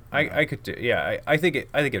 I could do. Yeah, I think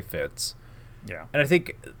it fits. Yeah, and I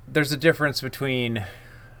think there's a difference between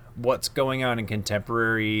what's going on in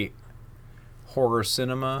contemporary horror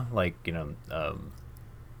cinema, like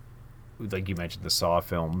like you mentioned the Saw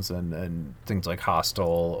films and things like Hostel,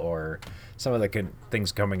 or some of the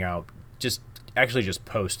things coming out just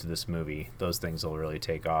post this movie. Those things will really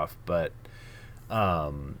take off, but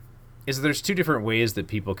there's two different ways that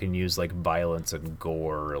people can use like violence and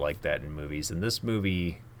gore like that in movies. And this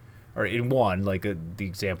movie, or in one, like the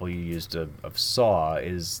example you used of Saw,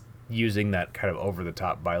 is using that kind of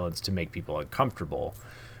over-the-top violence to make people uncomfortable.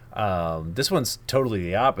 This one's totally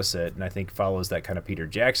the opposite, and I think follows that kind of Peter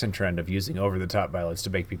Jackson trend of using over-the-top violence to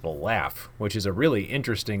make people laugh, which is a really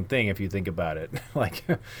interesting thing if you think about it. Like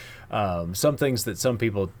some things that some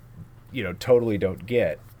people, totally don't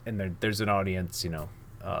get, and there's an audience, there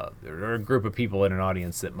are a group of people in an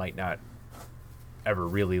audience that might not ever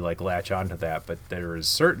really like latch onto that, but there is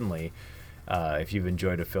certainly, if you've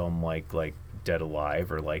enjoyed a film like Dead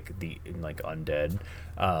Alive or like Undead,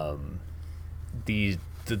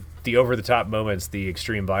 the over the top moments, the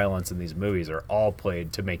extreme violence in these movies are all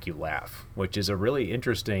played to make you laugh, which is a really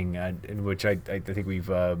interesting, in which I think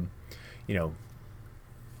we've I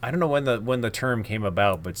don't know when the term came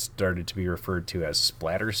about, but started to be referred to as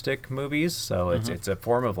splatterstick movies. So it's a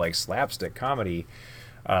form of like slapstick comedy,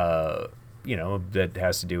 that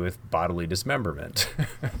has to do with bodily dismemberment.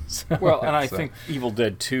 I think Evil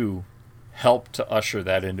Dead 2 helped to usher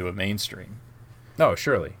that into a mainstream. Oh,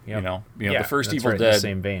 surely. Yep. The first Evil Dead, in the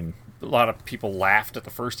same vein. A lot of people laughed at the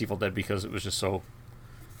first Evil Dead because it was just so,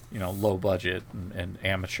 low budget and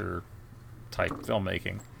amateur type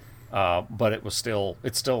filmmaking. But it's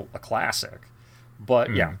still a classic. But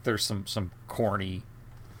there's some corny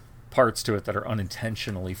parts to it that are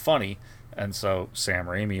unintentionally funny. And so Sam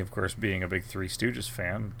Raimi, of course, being a big Three Stooges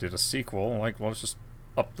fan, did a sequel. Like, well, let's just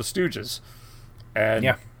up the Stooges.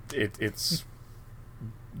 And it's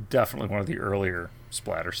definitely one of the earlier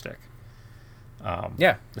splatterstick.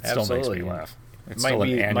 It still absolutely makes me laugh. It's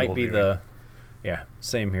might be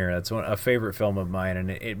same here. That's a favorite film of mine, and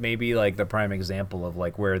it may be like the prime example of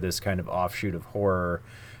like where this kind of offshoot of horror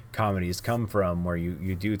comedies come from, where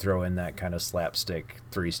you do throw in that kind of slapstick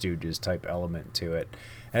Three Stooges type element to it.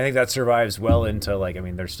 And I think that survives well into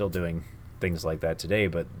they're still doing things like that today,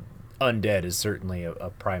 but Undead is certainly a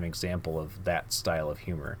prime example of that style of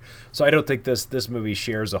humor. So I don't think this movie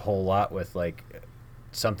shares a whole lot with like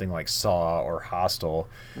something like Saw or Hostel,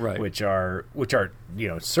 right, which are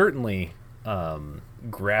certainly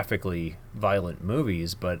graphically violent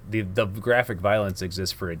movies, but the graphic violence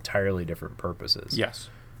exists for entirely different purposes. Yeah,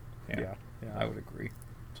 I would agree.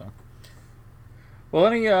 So, well,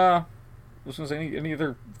 any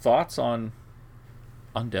other thoughts on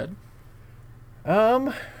Undead?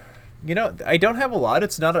 I don't have a lot.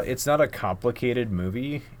 It's not a complicated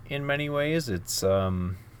movie in many ways. It's I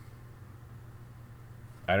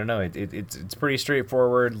don't know. It's pretty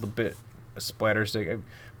straightforward. A bit splatterstick.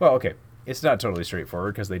 Well, okay, it's not totally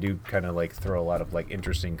straightforward because they do kind of like throw a lot of like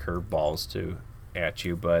interesting curveballs at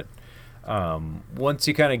you. But once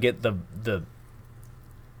you kind of get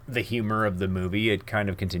the humor of the movie, it kind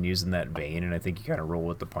of continues in that vein, and I think you kind of roll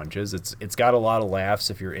with the punches. It's got a lot of laughs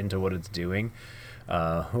if you're into what it's doing.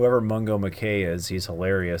 Whoever Mungo McKay is, he's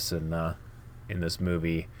hilarious in this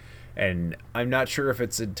movie, and I'm not sure if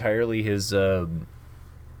it's entirely his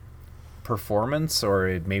performance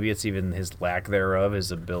or maybe it's even his lack thereof,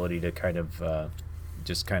 his ability to kind of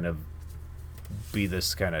just kind of be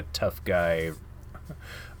this kind of tough guy,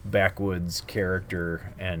 backwoods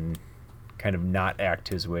character and kind of not act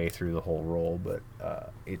his way through the whole role, but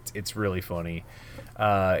it's really funny.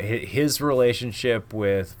 His relationship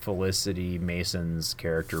with Felicity Mason's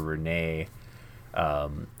character Renee,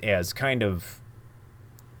 as kind of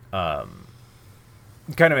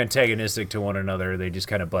antagonistic to one another. They just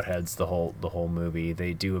kind of butt heads the whole movie.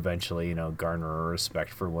 They do eventually, garner a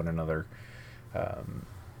respect for one another,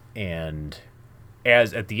 and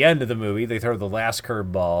as at the end of the movie, they throw the last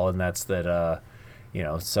curveball, and that's that.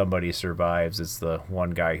 Somebody survives. It's the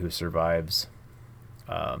one guy who survives,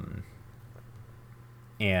 and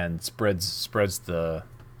spreads the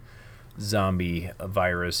zombie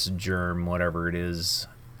virus germ, whatever it is,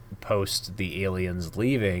 post the aliens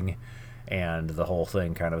leaving, and the whole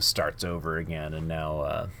thing kind of starts over again. And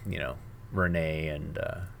now, Renee and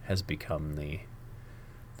has become the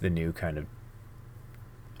new kind of,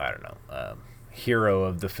 I don't know, hero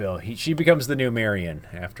of the film. She becomes the new Marion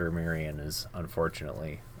after Marion is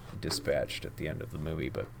unfortunately dispatched at the end of the movie,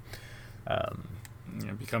 but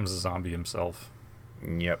becomes a zombie himself.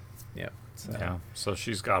 Yep. So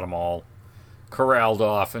she's got them all corralled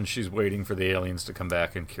off, and she's waiting for the aliens to come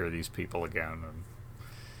back and cure these people again.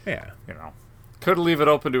 And could leave it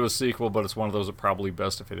open to a sequel, but it's one of those that probably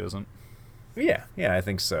best if it isn't. Yeah, I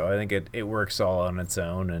think so. I think it works all on its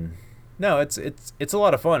own, and no, it's a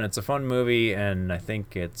lot of fun. It's a fun movie, and I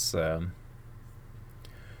think it's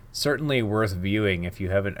certainly worth viewing if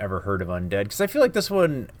you haven't ever heard of Undead. Because I feel like this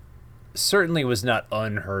one certainly was not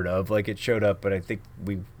unheard of. Like, it showed up, but I think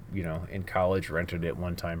we, in college rented it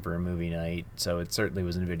one time for a movie night. So it certainly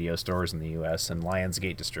was in video stores in the U.S., and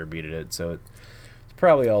Lionsgate distributed it. So it's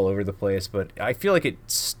probably all over the place. But I feel like it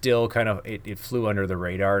still kind of, it flew under the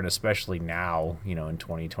radar, and especially now, in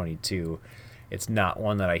 2022, it's not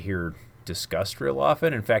one that I hear discussed real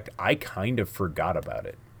often. In fact, I kind of forgot about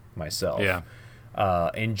it myself. Yeah.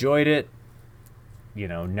 Enjoyed it.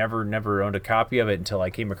 Never owned a copy of it until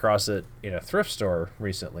I came across it in a thrift store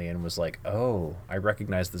recently and was like, oh, I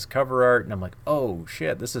recognize this cover art, and I'm like, oh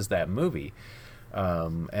shit, this is that movie.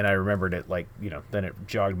 And I remembered it, then it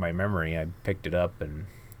jogged my memory. I picked it up and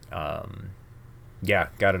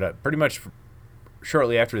got it up pretty much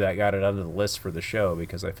shortly after that. Got it out of the list for the show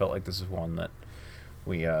because I felt like this is one that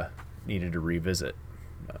we needed to revisit.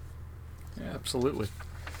 Yeah, absolutely.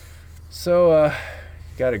 So,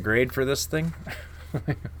 got a grade for this thing?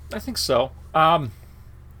 I think so.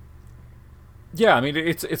 Yeah, I mean,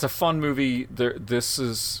 it's a fun movie. This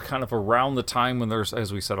is kind of around the time when there's,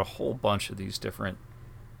 as we said, a whole bunch of these different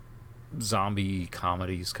zombie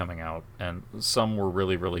comedies coming out, and some were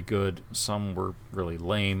really, really good. Some were really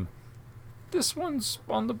lame. This one's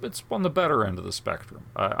on the better end of the spectrum.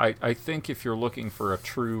 I think if you're looking for a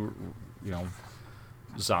true,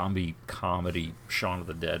 zombie comedy, Shaun of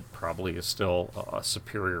the Dead probably is still a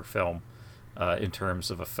superior film in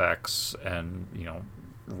terms of effects and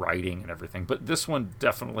writing and everything. But this one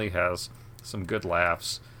definitely has some good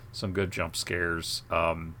laughs, some good jump scares.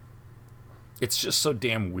 It's just so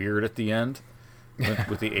damn weird at the end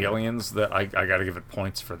with the aliens that I got to give it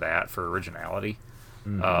points for that, for originality.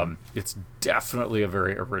 Mm-hmm. It's definitely a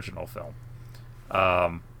very original film.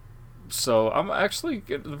 So I'm actually,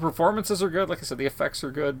 the performances are good. Like I said, the effects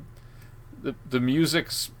are good. The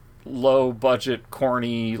music's low budget,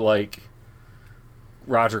 corny, like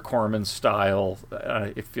Roger Corman style.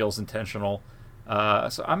 It feels intentional.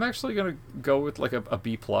 So I'm actually going to go with like a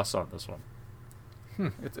B+ on this one.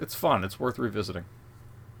 It's fun. It's worth revisiting.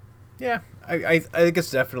 Yeah, I think it's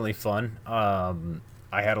definitely fun.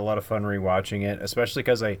 I had a lot of fun rewatching it, especially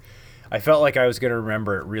because I felt like I was going to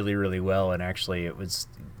remember it really, really well, and actually it was...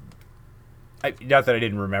 not that I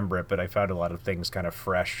didn't remember it, but I found a lot of things kind of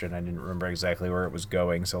fresh, and I didn't remember exactly where it was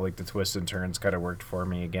going, so like the twists and turns kind of worked for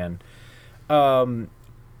me again.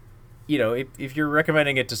 you know, if you're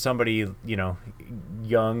recommending it to somebody, you know,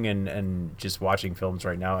 young and just watching films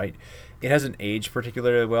right now, it hasn't aged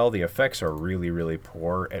particularly well. The effects are really, really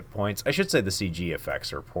poor at points. I should say the CG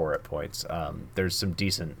effects are poor at points. There's some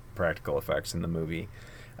decent practical effects in the movie,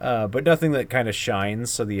 but nothing that kind of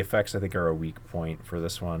shines. So the effects, I think, are a weak point for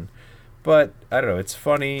this one. But I don't know. It's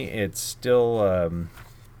funny. It's still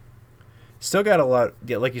got a lot.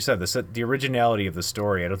 Yeah, like you said, the originality of the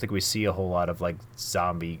story. I don't think we see a whole lot of like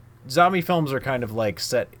zombie films are kind of like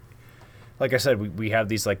set. Like I said, we have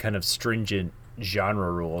these like kind of stringent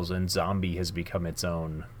genre rules, and zombie has become its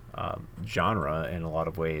own genre in a lot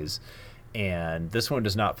of ways. And this one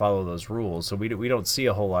does not follow those rules, so we don't see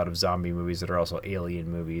a whole lot of zombie movies that are also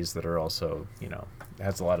alien movies that are also, you know,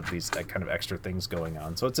 has a lot of these kind of extra things going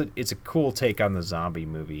on. So it's a cool take on the zombie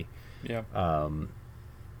movie. Yeah.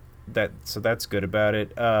 So that's good about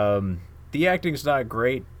it. The acting's not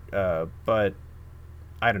great, but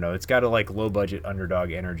I don't know. It's got a like low budget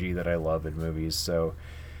underdog energy that I love in movies. So,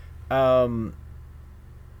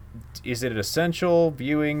 is it an essential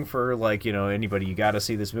viewing for like, you know, anybody? You got to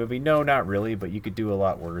see this movie? No, not really. But you could do a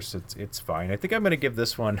lot worse. It's fine. I think I'm gonna give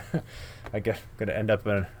this one. I'm gonna end up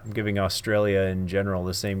I'm giving Australia in general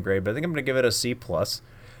the same grade, but I think I'm gonna give it a C+.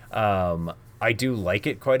 I do like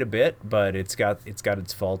it quite a bit, but it's got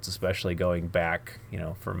its faults, especially going back, you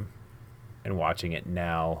know, and watching it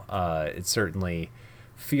now. It certainly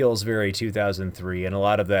feels very 2003, and a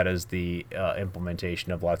lot of that is the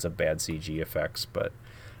implementation of lots of bad CG effects. But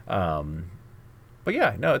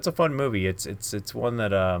yeah, no, it's a fun movie. It's one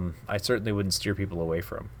that I certainly wouldn't steer people away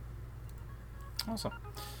from. Awesome.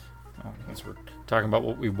 Well, since we're talking about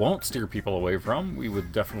what we won't steer people away from, we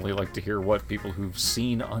would definitely like to hear what people who've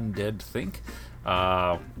seen Undead think.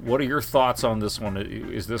 What are your thoughts on this one?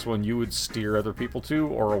 Is this one you would steer other people to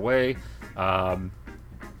or away?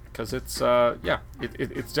 Because it's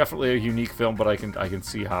it's definitely a unique film, but I can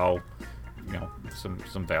see how, you know,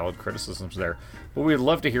 some valid criticisms there. But we'd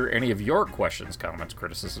love to hear any of your questions, comments,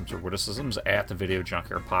 criticisms, or witticisms at the Video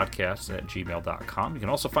Junkyard Podcast at gmail.com. You can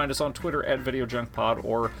also find us on Twitter at Video Junk Pod,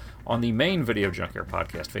 or on the main Video Junkyard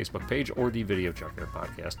Podcast Facebook page, or the Video Junkyard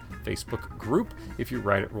Podcast Facebook group. If you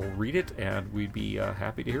write it, we'll read it, and we'd be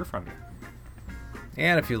happy to hear from you.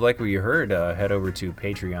 And if you like what you heard, head over to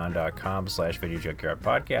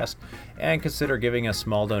patreon.com/videojunkyardpodcast and consider giving a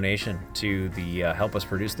small donation to the help us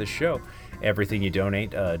produce this show. Everything you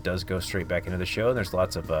donate does go straight back into the show, and there's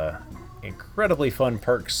lots of incredibly fun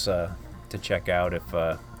perks to check out if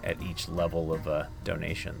at each level of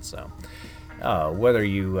donation. So whether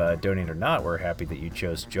you donate or not, we're happy that you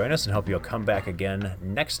chose to join us, and hope you'll come back again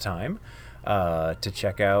next time to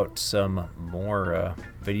check out some more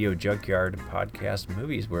Video Junkyard Podcast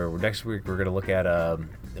movies, where next week we're going to look at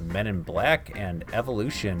Men in Black and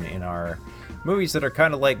Evolution in our movies that are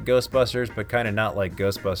kind of like Ghostbusters but kind of not like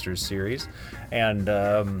Ghostbusters series. And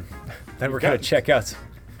then we're going to check out...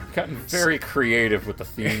 Gotten very creative with the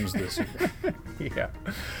themes this year. Yeah.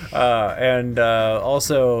 And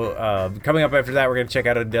also, coming up after that, we're going to check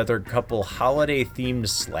out another couple holiday-themed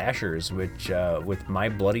slashers, which with My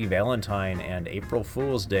Bloody Valentine and April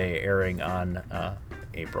Fool's Day airing on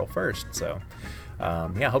April 1st. So,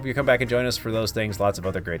 hope you come back and join us for those things. Lots of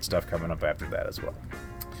other great stuff coming up after that as well.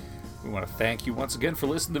 We want to thank you once again for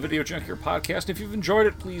listening to the Video Junkyard Podcast. If you've enjoyed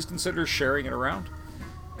it, please consider sharing it around.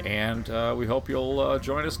 And we hope you'll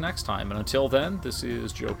join us next time. And until then, this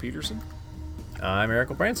is Joe Peterson. I'm Eric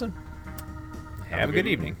Branson. Have a good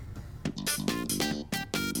evening.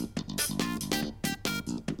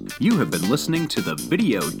 You have been listening to the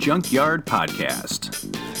Video Junkyard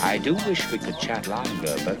Podcast. I do wish we could chat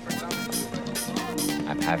longer, but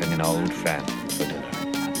I'm having an old friend for dinner.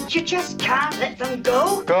 You just can't let them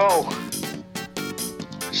go. Go!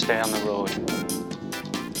 Stay on the road.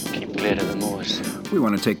 Keep clear to the moors. We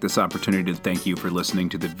want to take this opportunity to thank you for listening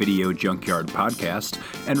to the Video Junkyard Podcast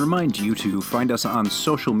and remind you to find us on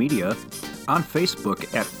social media, on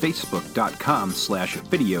Facebook at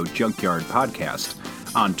facebook.com/Video Junkyard Podcast,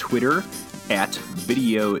 on Twitter at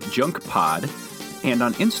Video Junk Pod, and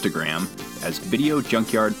on Instagram as Video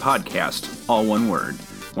Junkyard Podcast, all one word.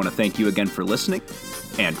 Want to thank you again for listening,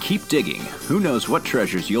 and keep digging. Who knows what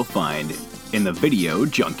treasures you'll find in the Video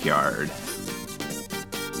Junkyard.